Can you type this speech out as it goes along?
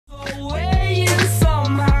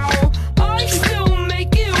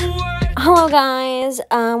Hello guys,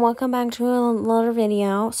 welcome back to another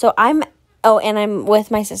video. So I'm with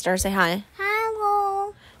my sister. Say hi.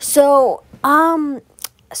 Hello. So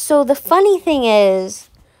the funny thing is,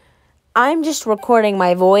 I'm just recording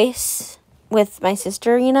my voice with my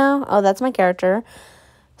sister, you know? Oh, that's my character.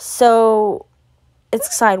 So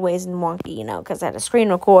it's sideways and wonky, you know, because I had a screen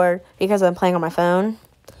record because I'm playing on my phone.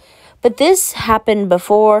 But this happened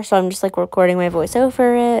before, so I'm just, like, recording my voice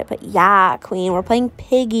over it. But, yeah, Queen, we're playing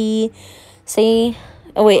Piggy. Say,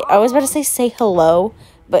 oh, wait, I was about to say hello,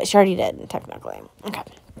 but she already did, technically. Okay.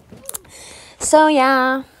 So,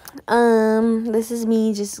 yeah, this is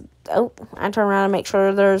me just, I turn around and make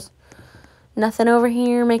sure there's nothing over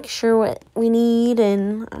here, make sure what we need,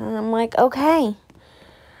 and I'm like, okay.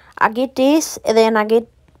 I get this, and then I get,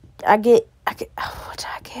 what did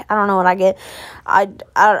I get? I don't know what I get. I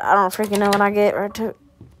don't freaking know what I get.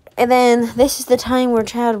 And then this is the time where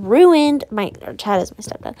Chad ruined Chad is my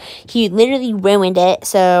stepdad. He literally ruined it.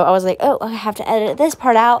 So I was like, oh, I have to edit this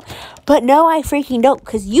part out. But no, I freaking don't,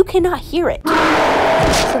 because you cannot hear it.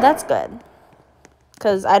 So that's good.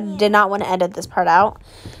 Because I did not want to edit this part out.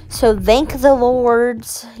 So thank the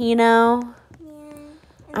Lords, you know.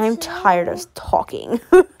 I'm tired of talking.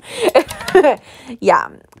 Yeah.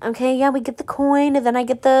 Okay, yeah, we get the coin, and then I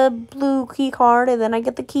get the blue key card, and then I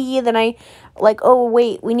get the key, and then I, like, oh,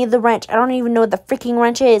 wait, we need the wrench. I don't even know what the freaking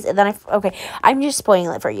wrench is. And then okay, I'm just spoiling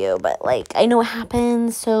it for you, but, like, I know what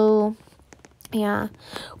happens, so, yeah.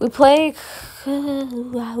 We play, okay,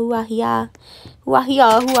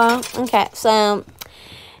 so,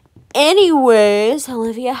 anyways,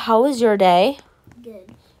 Olivia, how was your day?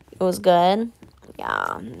 Good. It was good?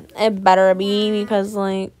 Yeah, it better be, because,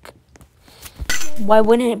 like, why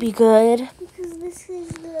wouldn't it be good? Because this is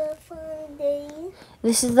the fun day.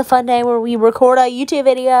 This is the fun day where we record a YouTube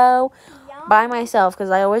video by myself,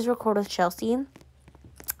 because I always record with Chelsea.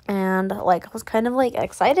 And, like, I was kind of, like,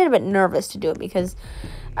 excited but nervous to do it because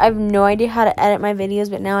I have no idea how to edit my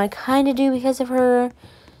videos, but now I kind of do because of her.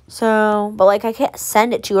 So, but, like, I can't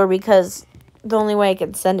send it to her because the only way I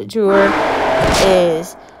can send it to her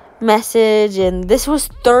is message, and this was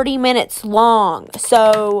 30 minutes long.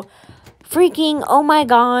 So, freaking, oh my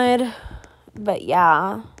god. But,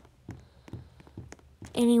 yeah.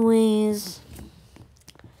 Anyways.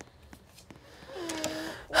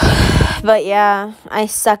 But, yeah. I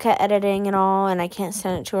suck at editing and all, and I can't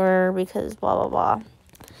send it to her because blah, blah, blah.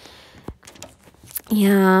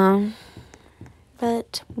 Yeah.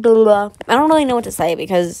 But, blah, blah. I don't really know what to say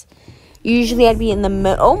because usually I'd be in the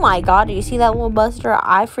middle. Oh, my god. Do you see that little buster?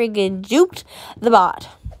 I freaking juked the bot.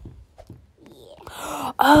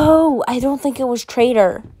 Oh, I don't think it was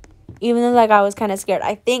Trader. Even though, like, I was kind of scared.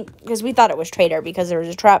 I think, because we thought it was Trader because there was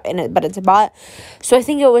a trap in it, but it's a bot. So I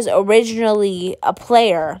think it was originally a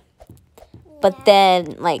player. But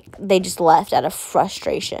then, like, they just left out of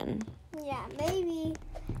frustration. Yeah, maybe.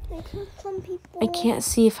 Because some people... I can't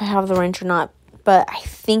see if I have the wrench or not, but I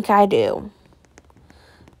think I do.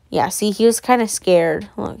 Yeah, see, he was kind of scared.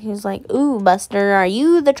 Look, he was like, ooh, Buster, are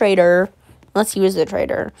you the traitor? Unless he was the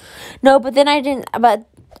traitor. No, but then I didn't, but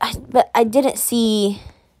I didn't see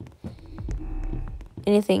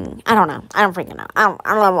anything. I don't know. I don't freaking know. I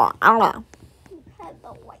don't know.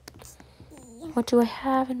 What do I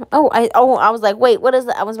have in my, I was like, wait, what is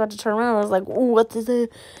that? I was about to turn around. I was like, ooh, what is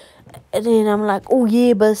it? And then I'm like, oh,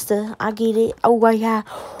 yeah, Buster, I get it. Oh, yeah.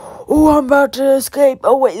 Oh, I'm about to escape.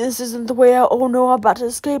 Oh, wait, this isn't the way out. Oh, no, I'm about to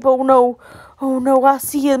escape. Oh, no. Oh, no, I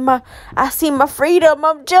see my freedom.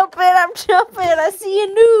 I'm jumping. I see a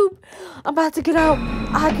noob. I'm about to get out.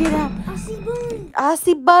 I get out. I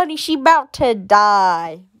see Bunny. She about to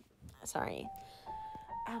die. Sorry.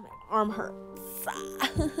 My arm hurts.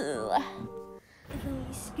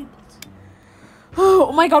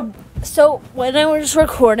 Oh, my God. So, when I was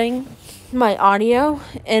recording my audio,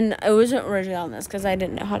 and it wasn't originally on this because I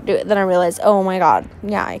didn't know how to do it, then I realized, oh, my God.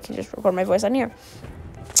 Yeah, I can just record my voice on here.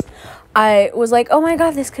 I was like, oh my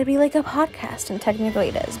god, this could be like a podcast, and technically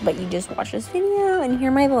it is, but you just watch this video and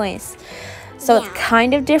hear my voice. So yeah. It's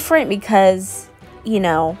kind of different because, you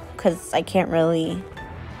know, because I can't really,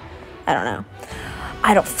 I don't know.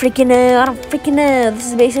 I don't freaking know. This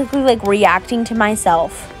is basically like reacting to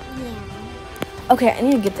myself. Yeah. Okay, I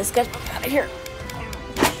need to get this guy out of here.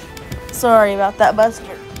 Sorry about that,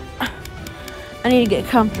 Buster. I need to get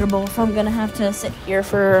comfortable if I'm going to have to sit here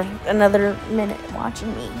for another minute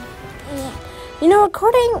watching me. You know,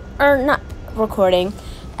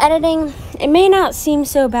 editing, it may not seem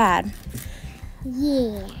so bad.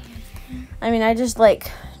 Yeah. I mean, I just,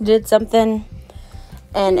 like, did something,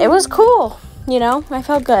 and it was cool, you know? I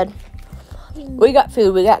felt good. We got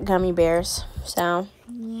food. We got gummy bears, so.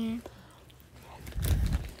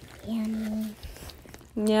 Yeah.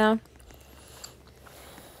 Yeah.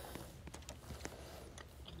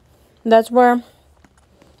 That's where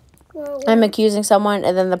I'm accusing someone,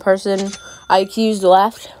 and then the person I accused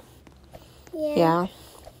left. Yeah.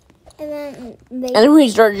 And then we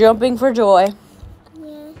start jumping for joy.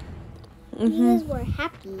 Yeah. Mhm. Because we're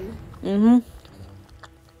happy. Mhm.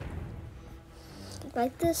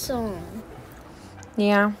 Like this song.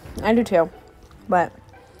 Yeah, I do too. But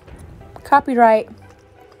copyright.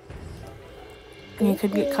 And it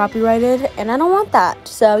could get copyrighted, and I don't want that.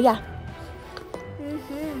 So yeah.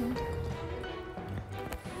 Mhm.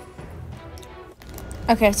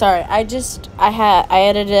 Okay, sorry. I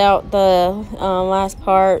edited out the last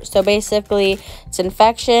part. So basically, it's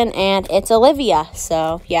infection and it's Olivia.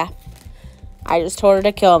 So yeah, I just told her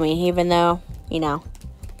to kill me, even though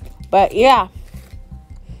But yeah.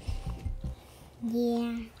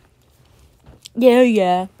 Yeah.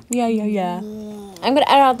 Yeah. I'm gonna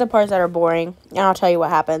edit out the parts that are boring, and I'll tell you what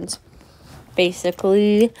happens.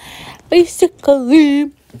 Basically.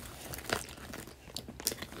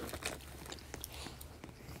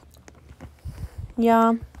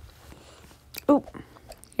 Yeah. Ooh.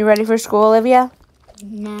 You ready for school, Olivia?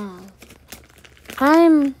 No.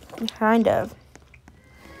 I'm kind of.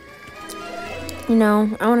 I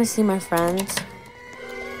want to see my friends.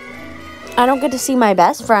 I don't get to see my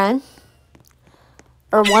best friend.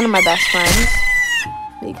 Or one of my best friends.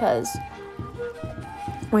 Because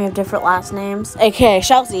we have different last names. AKA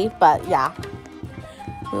Chelsea, but yeah.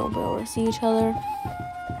 We won't be able to see each other.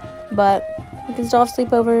 But we can still have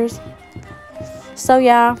sleepovers. So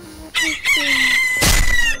yeah.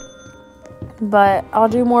 But I'll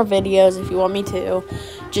do more videos if you want me to.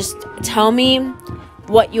 Just tell me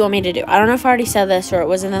what you want me to do. I don't know if I already said this, or it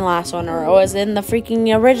was in the last one, or it was in the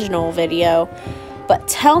freaking original video. But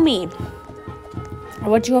tell me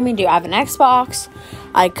what you want me to do. I have an Xbox.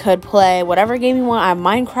 I could play whatever game you want. I have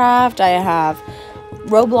Minecraft. I have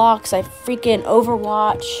Roblox. I have freaking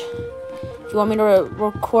Overwatch. If you want me to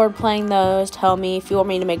record playing those, tell me. If you want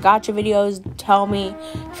me to make gacha videos, tell me.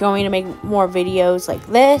 If you want me to make more videos like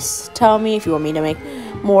this, tell me. If you want me to make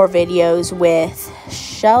more videos with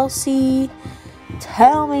Chelsea,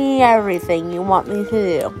 tell me everything you want me to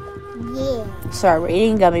do. Yeah. Sorry, we're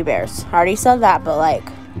eating gummy bears. I already said that, but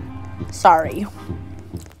sorry.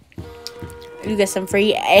 You get some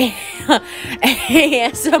free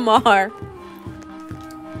ASMR.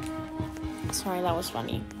 Sorry, that was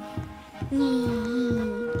funny.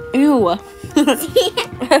 Ew. I'm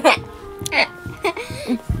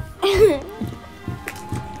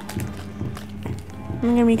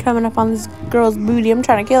gonna be coming up on this girl's booty. I'm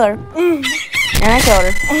trying to kill her. And I killed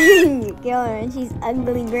her. You kill her and she's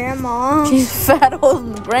ugly grandma. She's fat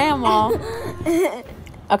old grandma.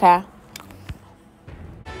 Okay.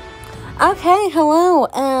 Okay, hello.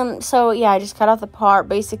 So yeah, I just cut off the part.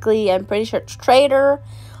 Basically, I'm pretty sure it's Trader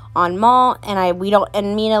on Mall, and me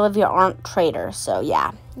and Olivia aren't traders, so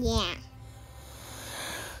yeah. Yeah.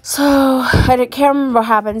 So I can't remember what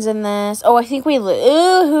happens in this. Oh, I think we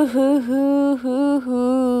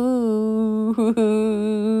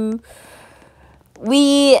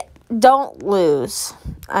we don't lose.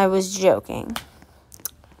 I was joking.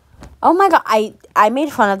 Oh my god, I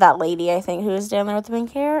made fun of that lady, I think, who was down there with the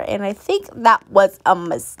pink hair, and I think that was a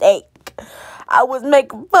mistake. I was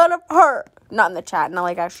making fun of her. Not in the chat,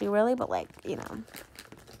 not actually really, but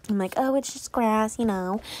I'm like, oh, it's just grass,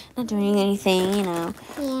 not doing anything, Yeah.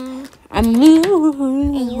 I'm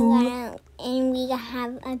And we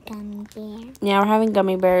have a gummy bear. Yeah, we're having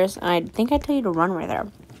gummy bears, and I think I tell you to run right there.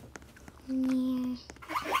 Yeah.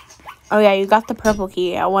 Oh yeah, you got the purple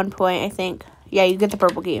key at one point, I think. Yeah, you get the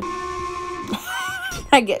purple key.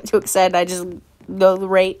 I get too excited, I just go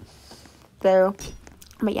right there.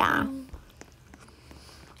 But yeah.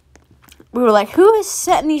 We were like, who is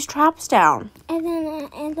setting these traps down? And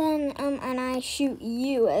I shoot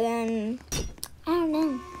you, and then I don't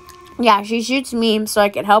know. Yeah, she shoots me so I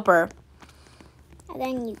can help her. And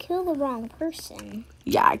then you kill the wrong person.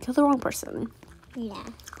 Yeah, I killed the wrong person. Yeah.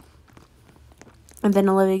 And then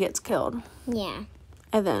Olivia gets killed. Yeah.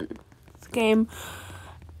 And then the game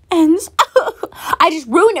ends. I just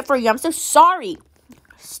ruined it for you. I'm so sorry.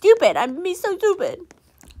 Stupid. I'm being so stupid.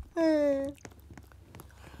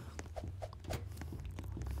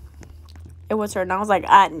 It was her, and I was like,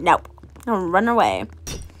 nope. I'm running away.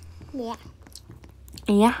 Yeah.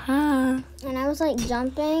 Yeah. And I was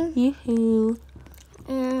jumping. Yoo-hoo.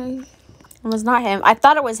 And It was not him. I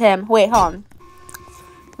thought it was him. Wait, hold on.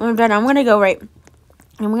 When I'm done, I'm gonna go right.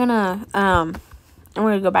 I'm gonna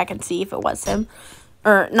go back and see if it was him.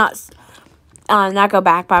 Or not go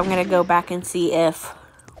back, but I'm gonna go back and see if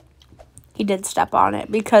He did step on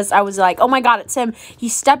it because I was like, oh my God, it's him. He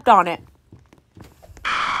stepped on it.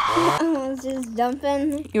 I was just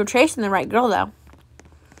dumping. You were chasing the right girl, though.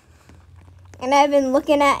 And I've been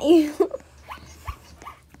looking at you.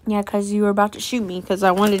 Yeah, because you were about to shoot me because I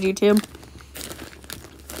wanted you to.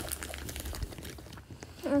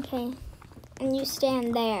 Okay. And you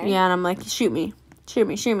stand there. Yeah, and I'm like, shoot me. Shoot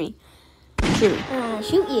me, shoot me. Shoot me.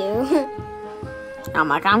 Shoot you. I'm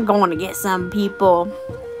like, I'm going to get some people.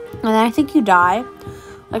 And then I think you die.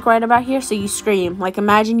 Like right about here, so you scream. Like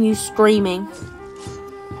imagine you screaming.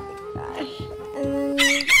 Gosh. And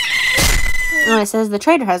then And it says the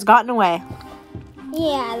traitor has gotten away.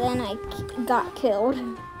 yeah, then I got killed.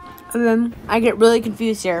 And then I get really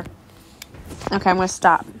confused here. Okay, I'm going to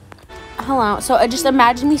stop. Hello. So just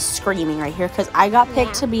imagine me screaming right here because I got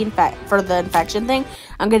picked to be for the infection thing.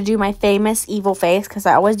 I'm going to do my famous evil face because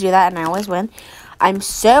I always do that and I always win. I'm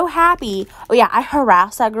so happy. Oh, yeah, I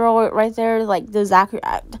harassed that girl right there. Like, the Zachary.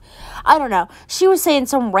 I don't know. She was saying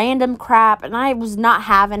some random crap and I was not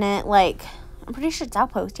having it. Like, I'm pretty sure it's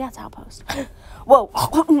Outpost. Yeah, it's Outpost. Whoa.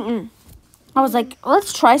 I was like,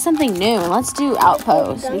 let's try something new. Let's do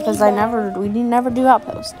Outpost because we never do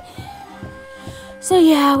Outpost. So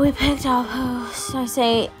yeah, we picked Outpost. I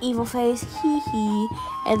say evil face, hee hee,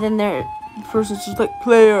 and then the person's just like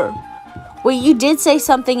player. Wait, you did say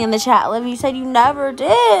something in the chat, Liv. You said you never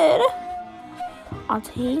did. I'll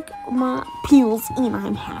take my pills and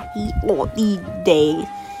I'm happy all the day.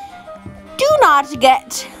 Do not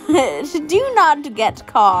get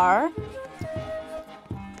car.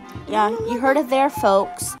 Yeah, you heard it there,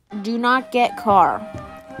 folks. Do not get car.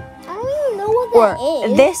 I don't even know what that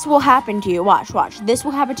is. This will happen to you. Watch. This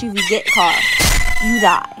will happen to you if you get car. You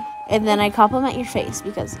die. And then I compliment your face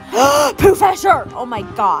because... Professor! Oh my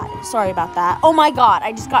God. Sorry about that. Oh my God.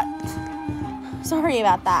 I just got... Sorry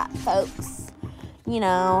about that, folks. You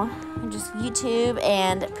know, just YouTube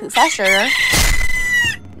and Professor.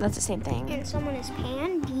 That's the same thing. And someone is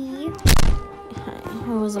Pandy.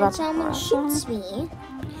 Who was about someone shoots me.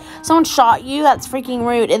 Someone shot you? That's freaking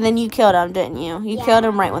rude. And then you killed him, didn't you? You killed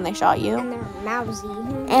him right when they shot you. And they're mousy.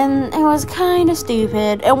 And it was kind of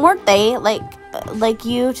stupid. And weren't they, like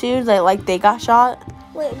you, too? They got shot?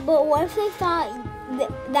 Wait, but what if they thought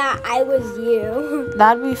that I was you?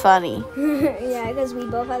 That'd be funny. Yeah, because we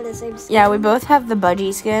both have the same skin. Yeah, we both have the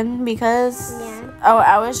budgie skin because... Yeah. Oh,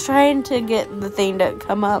 I was trying to get the thing to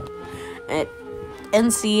come up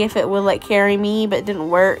and see if it would, carry me, but it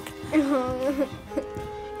didn't work.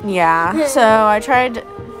 Yeah, so I tried...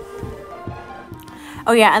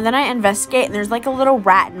 Oh, yeah, and then I investigate, and there's, a little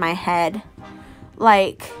rat in my head.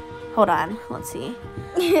 Hold on, let's see.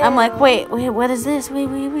 I'm like, wait, what is this? Wait.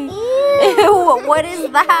 Ew, what is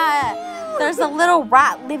that? There's a little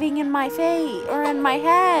rat living in my face, or in my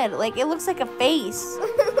head. It looks like a face.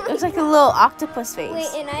 It looks like a little octopus face. Wait,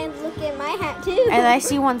 and I look at my hat, too. And I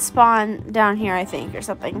see one spawn down here, I think, or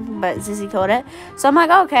something. But Zizzy killed it. So I'm like,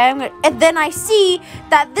 okay, I'm gonna... And then I see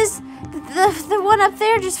that the one up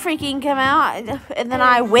there just freaking come out. And then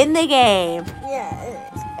I win the game. Yeah.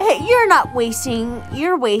 Hey, you're not wasting.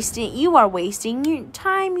 You are wasting your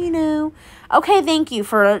time, you know. Okay, thank you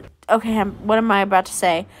for... Okay, what am I about to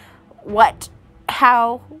say? What?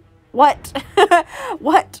 How? What?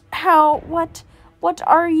 What? How? What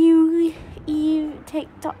are you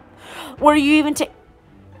What are you even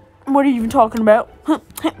talking about?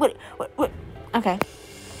 What? Okay,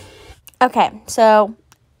 so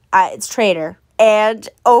it's Trader. And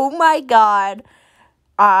oh my God,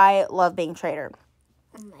 I love being Trader.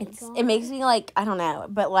 It makes me I don't know,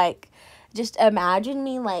 but just imagine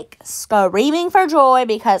me screaming for joy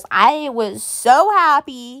because I was so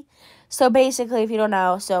happy. So basically, if you don't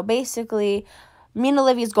know, me and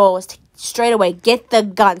Olivia's goal was to straight away get the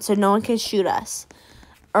gun so no one can shoot us.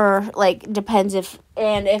 Or depends if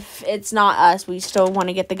it's not us, we still want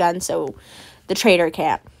to get the gun so the traitor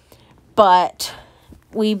can't. But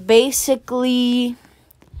we basically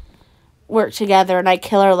work together and I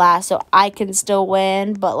kill her last so I can still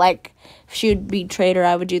win. But if she would be traitor,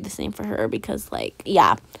 I would do the same for her because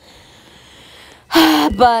yeah.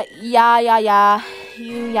 But yeah.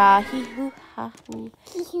 He hoo ha hoo.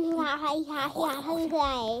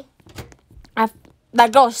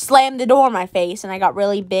 That girl slammed the door in my face and I got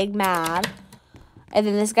really big mad. And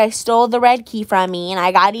then this guy stole the red key from me and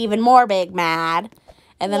I got even more big mad.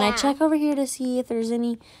 And then I check over here to see if there's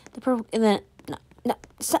any purple, and then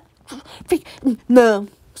no.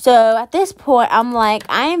 So at this point I'm I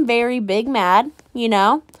am very big mad, you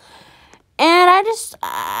know. And I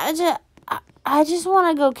just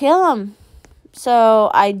want to go kill him. So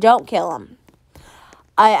I don't kill him.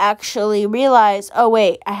 I actually realize, oh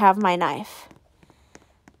wait, I have my knife.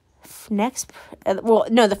 well,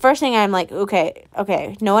 no, the first thing I'm like, okay,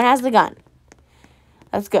 no one has the gun.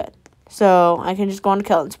 That's good. So I can just go on a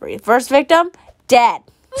killing spree. First victim, dead.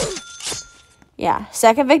 Yeah.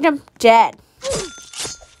 Second victim, dead.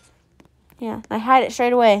 Yeah, I hide it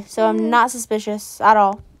straight away, so I'm not suspicious at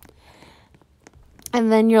all.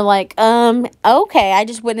 And then you're like, okay, I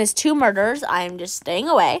just witnessed 2 murders. I'm just staying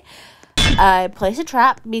away. I place a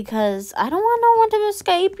trap because I don't want no one to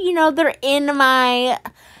escape. You know, they're in my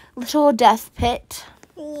little death pit.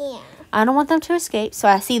 Yeah. I don't want them to escape. So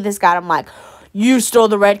I see this guy. I'm like, you stole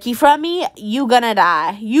the red key from me. You gonna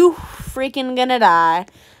die. You freaking gonna die.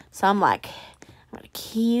 So I'm like, I'm gonna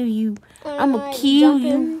kill you. I'm gonna kill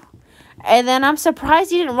you. And then I'm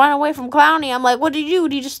surprised he didn't run away from Clowny. I'm like, what did you do?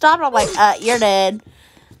 Did you just stop? And I'm like, you're dead.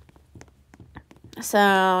 So,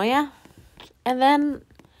 yeah. And then,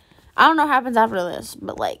 I don't know what happens after this.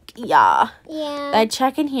 But, like, yeah. Yeah. I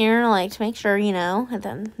check in here, like, to make sure, you know. And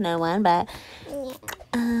then, no one. But,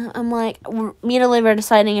 I'm like, me and Olivia are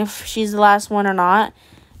deciding if she's the last one or not.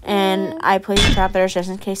 And I place a trap there just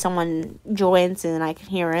in case someone joins and I can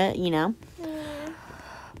hear it, you know.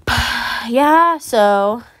 Yeah,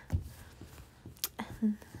 so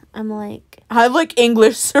I'm like, I have like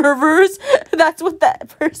English servers. That's what that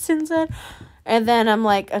person said. And then I'm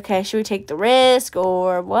like, okay, should we take the risk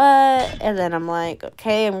or what? And then I'm like,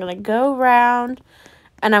 okay, I'm going to go around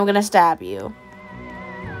and I'm going to stab you.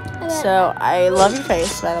 So I love your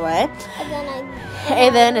face, by the way.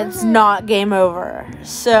 And then it's not game over.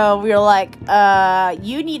 So we were like,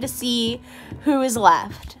 you need to see who is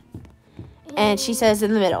left. And she says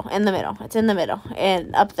in the middle. It's in the middle.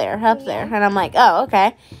 And up there. And I'm like, oh,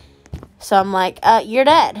 okay. So I'm like, you're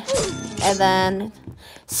dead. And then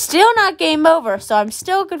still not game over. So I'm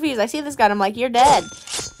still confused. I see this guy and I'm like, you're dead.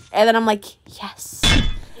 And then I'm like, yes.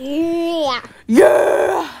 Yeah.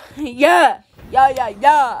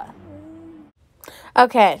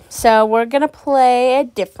 Okay, so we're going to play a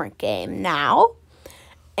different game now.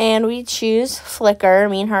 And we choose Flicker.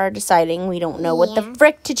 Me and her are deciding. We don't know what the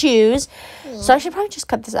frick to choose. Yeah. So I should probably just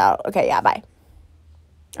cut this out. Okay, yeah, bye.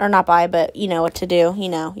 Or not bye, but you know what to do. You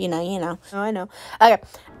know. Oh, I know. Okay.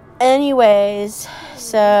 Anyways,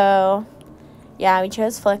 so yeah, we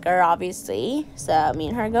chose Flicker, obviously. So me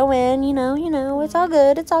and her go in, you know, it's all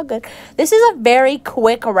good. This is a very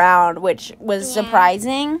quick round, which was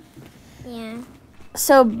surprising. Yeah.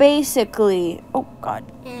 So basically, oh God.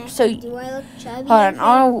 So do I look chubby? Hold on.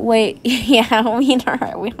 Oh wait. Yeah, me and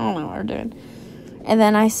her, we don't know what we're doing. And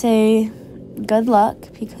then I say, good luck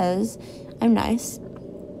because I'm nice.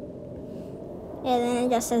 And then it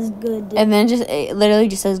just says good. And then it literally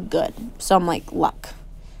just says good. So I'm like, luck.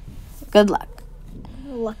 Good luck.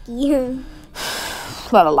 Lucky.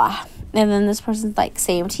 Blah, blah, blah. And then this person's like,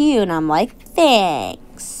 same to you. And I'm like,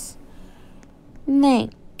 thanks.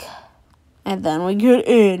 And then we get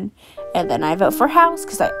in. And then I vote for house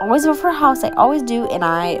because I always vote for house. I always do. And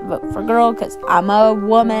I vote for girl because I'm a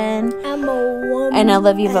woman. And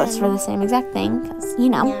Olivia votes for the same exact thing because, you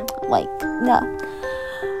know, like, yeah.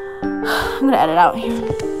 I'm going to edit out here.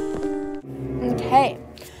 Okay.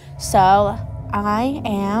 So, I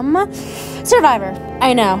am Survivor.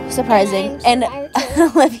 I know. Surprising. And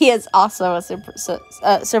Olivia is also a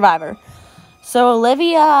Survivor. So,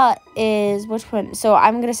 Olivia is, which one? So,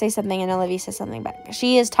 I'm going to say something and Olivia says something back.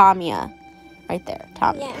 She is Tamia. Right there.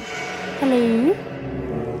 Tamia. Yeah. Hello.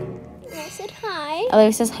 I said hi.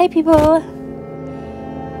 Olivia says, hi, people.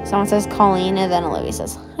 Someone says Colleen, and then Olivia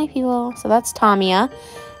says, hi, people. So, that's Tamia.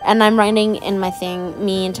 And I'm writing in my thing,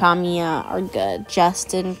 me and Tamia are good,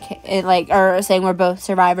 just in case, or saying we're both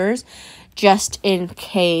survivors, just in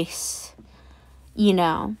case, you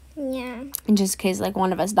know. Yeah. In just in case, like,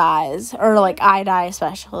 one of us dies, or, like, I die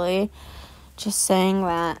especially. Just saying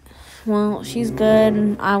that, well, she's good,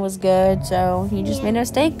 and I was good, so you just made a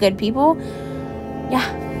mistake, good people. Yeah.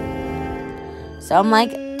 So I'm, like,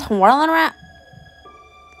 twirling around.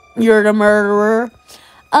 You're the murderer.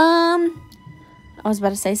 I was about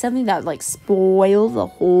to say something that, like, spoiled the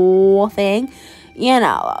whole thing. You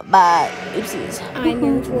know, but, oopsies. I'm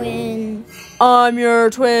your twin. I'm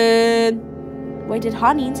your twin. Wait, did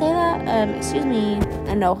Haneen say that? Excuse me.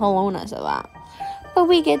 I know Helena said that. But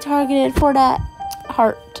we get targeted for that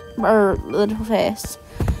heart, or little face.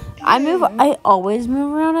 I always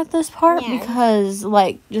move around at this part because,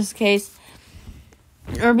 like, just in case...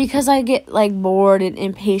 Or because I get, like, bored and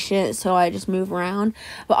impatient, so I just move around.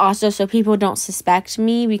 But also so people don't suspect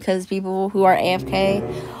me, because people who are AFK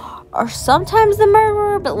are sometimes the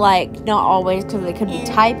murderer, but, like, not always, because they could be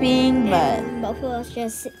typing, but... Both of us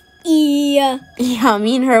just E. Yeah,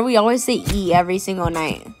 me and her, we always say E every single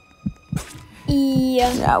night. E.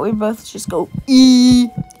 Yeah, we both just go E,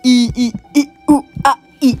 E, E, E, ooh, ah,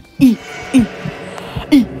 E, E, E,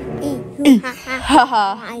 E, E, ha,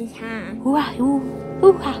 ha. Ooh, ah, ooh,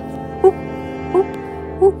 ooh, ah, ooh, ooh,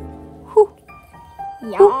 ooh, ooh,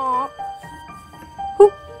 Yeah.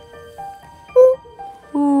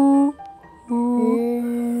 ooh,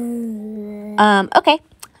 ooh. Okay.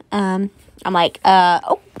 I'm like,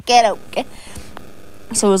 okay.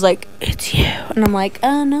 So it was like, it's you. And I'm like,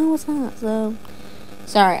 no, it's not. So,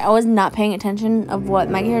 sorry, I was not paying attention of what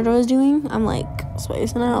my character was doing. I'm like,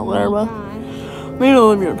 spacing out, whatever. Me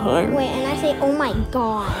don't live your time. Wait, and I say, oh my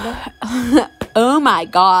god. Oh my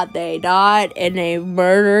god, they died in a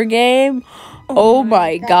murder game. Oh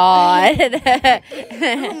my god.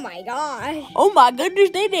 Oh my gosh. Oh my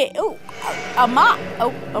goodness, they did. Oh,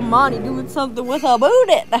 Amani doing something with her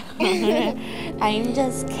booty. I'm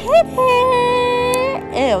just kidding.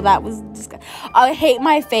 Ew, that was disgusting. I hate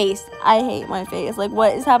my face. Like,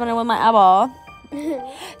 what is happening with my eyeball?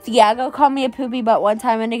 Thiago called me a poopy butt one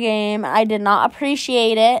time in the game. I did not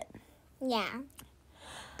appreciate it. Yeah.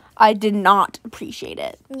 I did not appreciate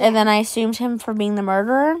it. Yeah. And then I assumed him for being the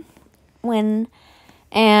murderer. Yeah.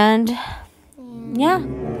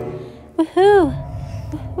 Woohoo.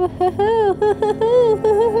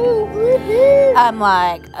 I'm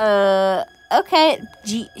like, okay.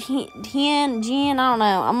 He and Gian, I don't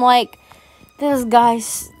know. I'm like, this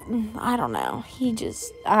guy's, I don't know.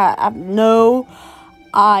 I have no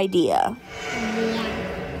idea.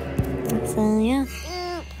 Yeah. So, yeah.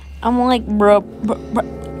 I'm like, bro. Wait,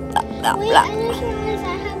 I just realized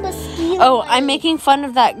I have a ski. Oh, I'm making fun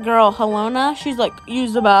of that girl, Helena. She's like,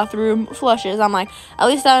 use the bathroom, flushes. I'm like, at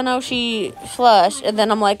least I know she flushed. And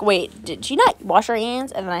then I'm like, wait, did she not wash her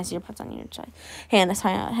hands? And then I see her puts on your hand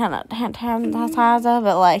sanitizer.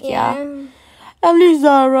 But like, yeah.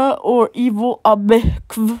 Elizara or evil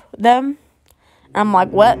abekv them. And I'm like,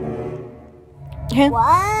 what?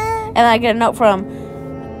 What? And I get a note from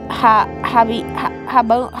Halona,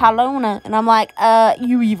 and I'm like,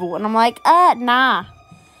 you evil. And I'm like, nah.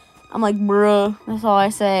 I'm like, bruh. That's all I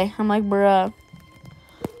say. I'm like, bruh.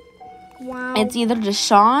 Wow. It's either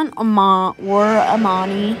Deshaun, or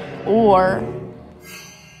Amani, or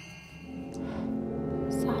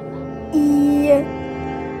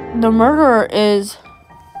the murderer is,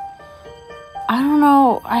 I don't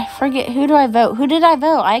know. I forget. Who do I vote? Who did I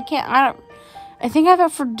vote? I think I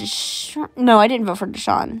voted for Deshaun. No, I didn't vote for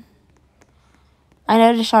Deshaun. I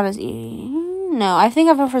know Deshaun is No, I think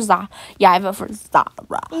I voted for Zara. Yeah, I voted for Zara.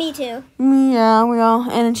 Me too. Yeah, we all.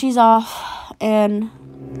 And then she's off. And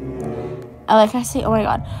I say, oh my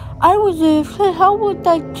god. I was how would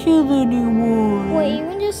I kill anyone? Wait, you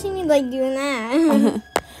can just see me like doing that.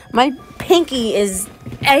 My pinky is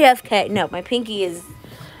AFK. No, my pinky is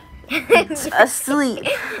asleep.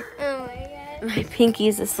 Oh my god. My pinky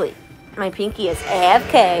is asleep. My pinky is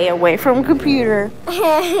AFK, away from computer.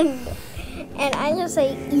 And I just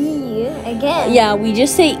say E again. Yeah, we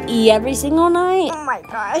just say E every single night. Oh my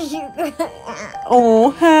gosh.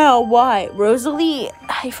 Oh, how? Why? Rosalie,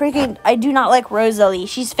 I do not like Rosalie.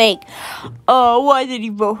 She's fake. Oh, why did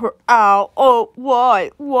you vote her out? Oh,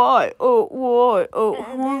 why? Why? Oh, why? Oh,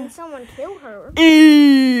 And then someone killed her.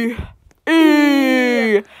 E.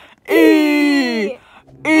 E. E.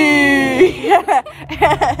 E.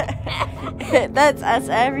 That's us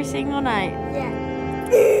every single night. Yeah.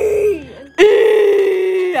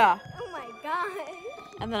 Yeah. Oh my god.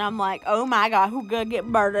 And then I'm like, oh my god, who gonna get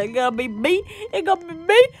murdered? It's gonna be me. It's gonna be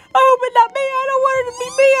me. I hope it's not me. I don't want it to be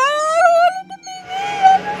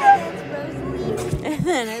me. And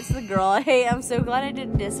then it's the girl I hate. I'm so glad I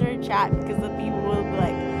didn't diss her in chat because the people will be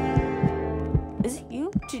like, is it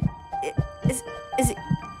you? Is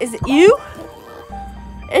it you?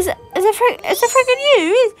 Is it freaking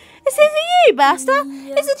you? Is it you, basta?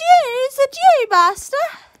 Yeah. Is it you, basta?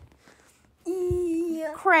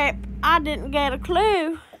 Yeah. Crap, I didn't get a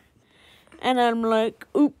clue. And I'm like,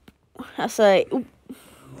 oop. I say, oop.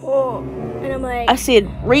 Oh. And I'm like, I said,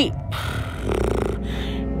 reap.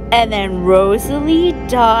 And then Rosalie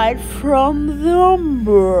died from the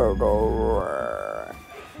murderer.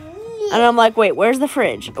 And I'm like, wait, where's the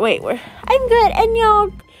fridge? Wait, where? I'm good, and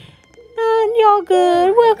y'all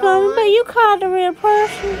good. Welcome, but you called a real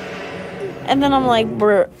person. And then I'm like,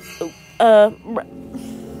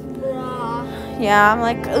 yeah, I'm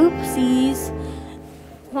like, oopsies.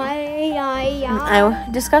 I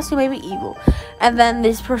disgusting, maybe evil. And then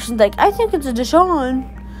this person's like, I think it's a Deshaun.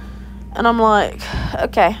 And I'm like,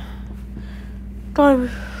 okay. I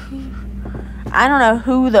don't know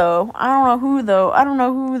who though. I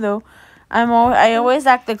always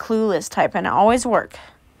act the clueless type, and it always work.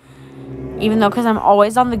 Even though, because I'm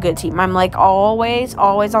always on the good team. I'm like always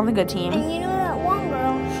on the good team. And you know that one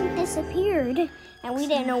girl, she disappeared. And we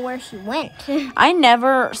didn't know where she went. I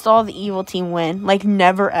never saw the evil team win. Like,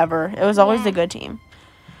 never, ever. It was always the good team.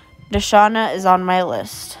 Deshauna is on my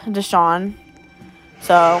list. Deshaun.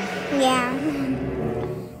 So. Yeah.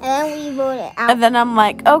 And then we voted out. And then I'm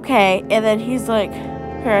like, okay. And then he's like,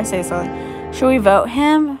 here, I say something. Should we vote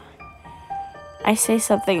him? I say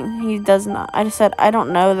something. He does not. I just said, I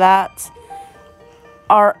don't know. That's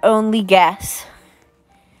our only guess.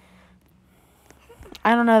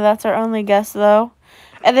 I don't know. That's our only guess, though.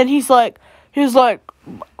 And then he's like, bruh.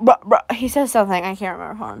 He says something. I can't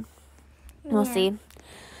remember. Hold on. We'll see.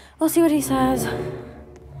 We'll see what he says.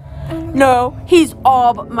 No, he's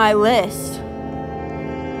off my list.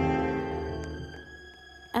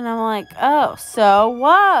 And I'm like, oh, so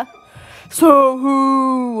what? So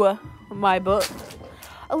who? My book.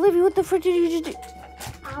 Olivia, what the frick did you just do?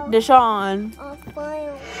 Deshaun.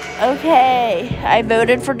 Okay, I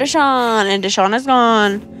voted for Deshaun, and Deshaun is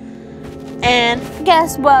gone. And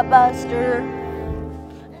guess what, Buster?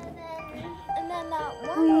 And then that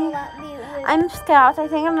one girl that we were... I'm Scout. I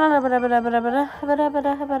think I'm not.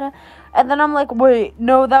 And then I'm like, wait,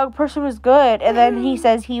 no, that person was good. And then he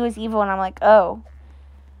says he was evil, and I'm like, oh.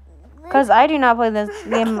 Because I do not play this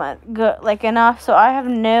game good, like enough, so I have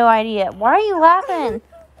no idea. Why are you laughing?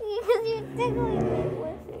 Because you're tickling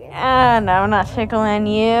me. No, I'm not tickling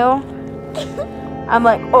you. I'm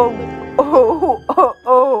like, oh.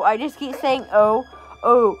 I just keep saying oh,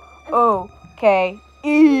 okay.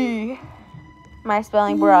 E. My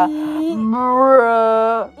spelling, bruh.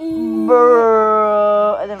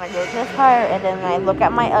 And then I go to this fire, and then I look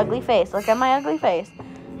at my ugly face. Look at my ugly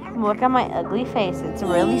face. It's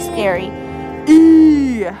really scary.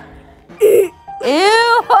 E. Ew.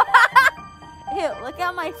 Ew, look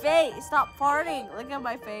at my face. Stop farting. Look at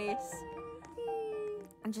my face.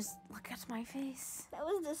 And just look at my face. That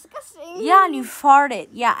was disgusting. Yeah, and you farted.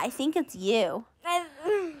 Yeah, I think it's you.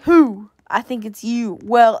 Who? I think it's you.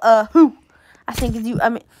 Well, who? I think it's you. I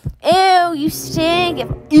mean, ew, you stink.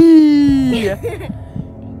 Ew.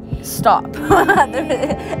 Stop.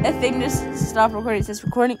 The thing just stopped recording. It says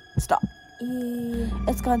recording. Stop.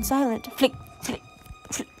 It's gone silent. Flick.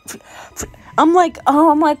 I'm like,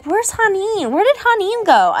 where's Haneen? Where did Haneen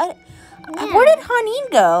go? Where did Haneen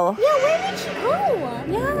go? Yeah, where did she go?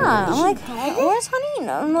 Yeah, I'm like, where's Haneen?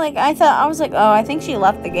 I was like, oh, I think she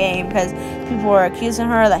left the game because people were accusing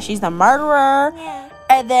her that she's the murderer. Yeah.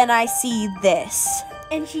 And then I see this.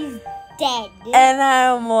 And she's dead. And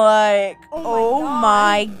I'm like, oh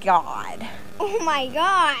my God. Oh my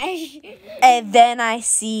gosh. And then I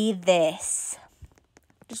see this.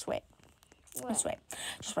 Just wait. Just wait.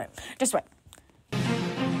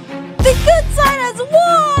 The good side has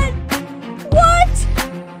won! What?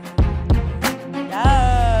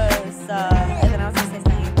 Yes. And then I was going to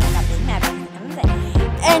say something.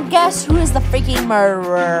 And guess who is the freaking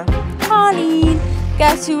murderer? Connie.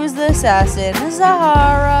 Guess who is the assassin?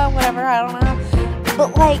 Zahara. Whatever, I don't know.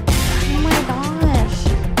 But like, oh my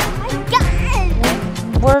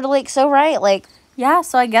gosh. We're like so right. Like, yeah,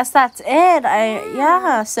 so I guess that's it.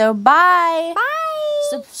 So bye. Bye.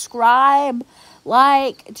 Subscribe,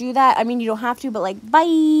 like, do that. I mean, you don't have to, but like, bye.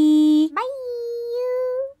 Bye.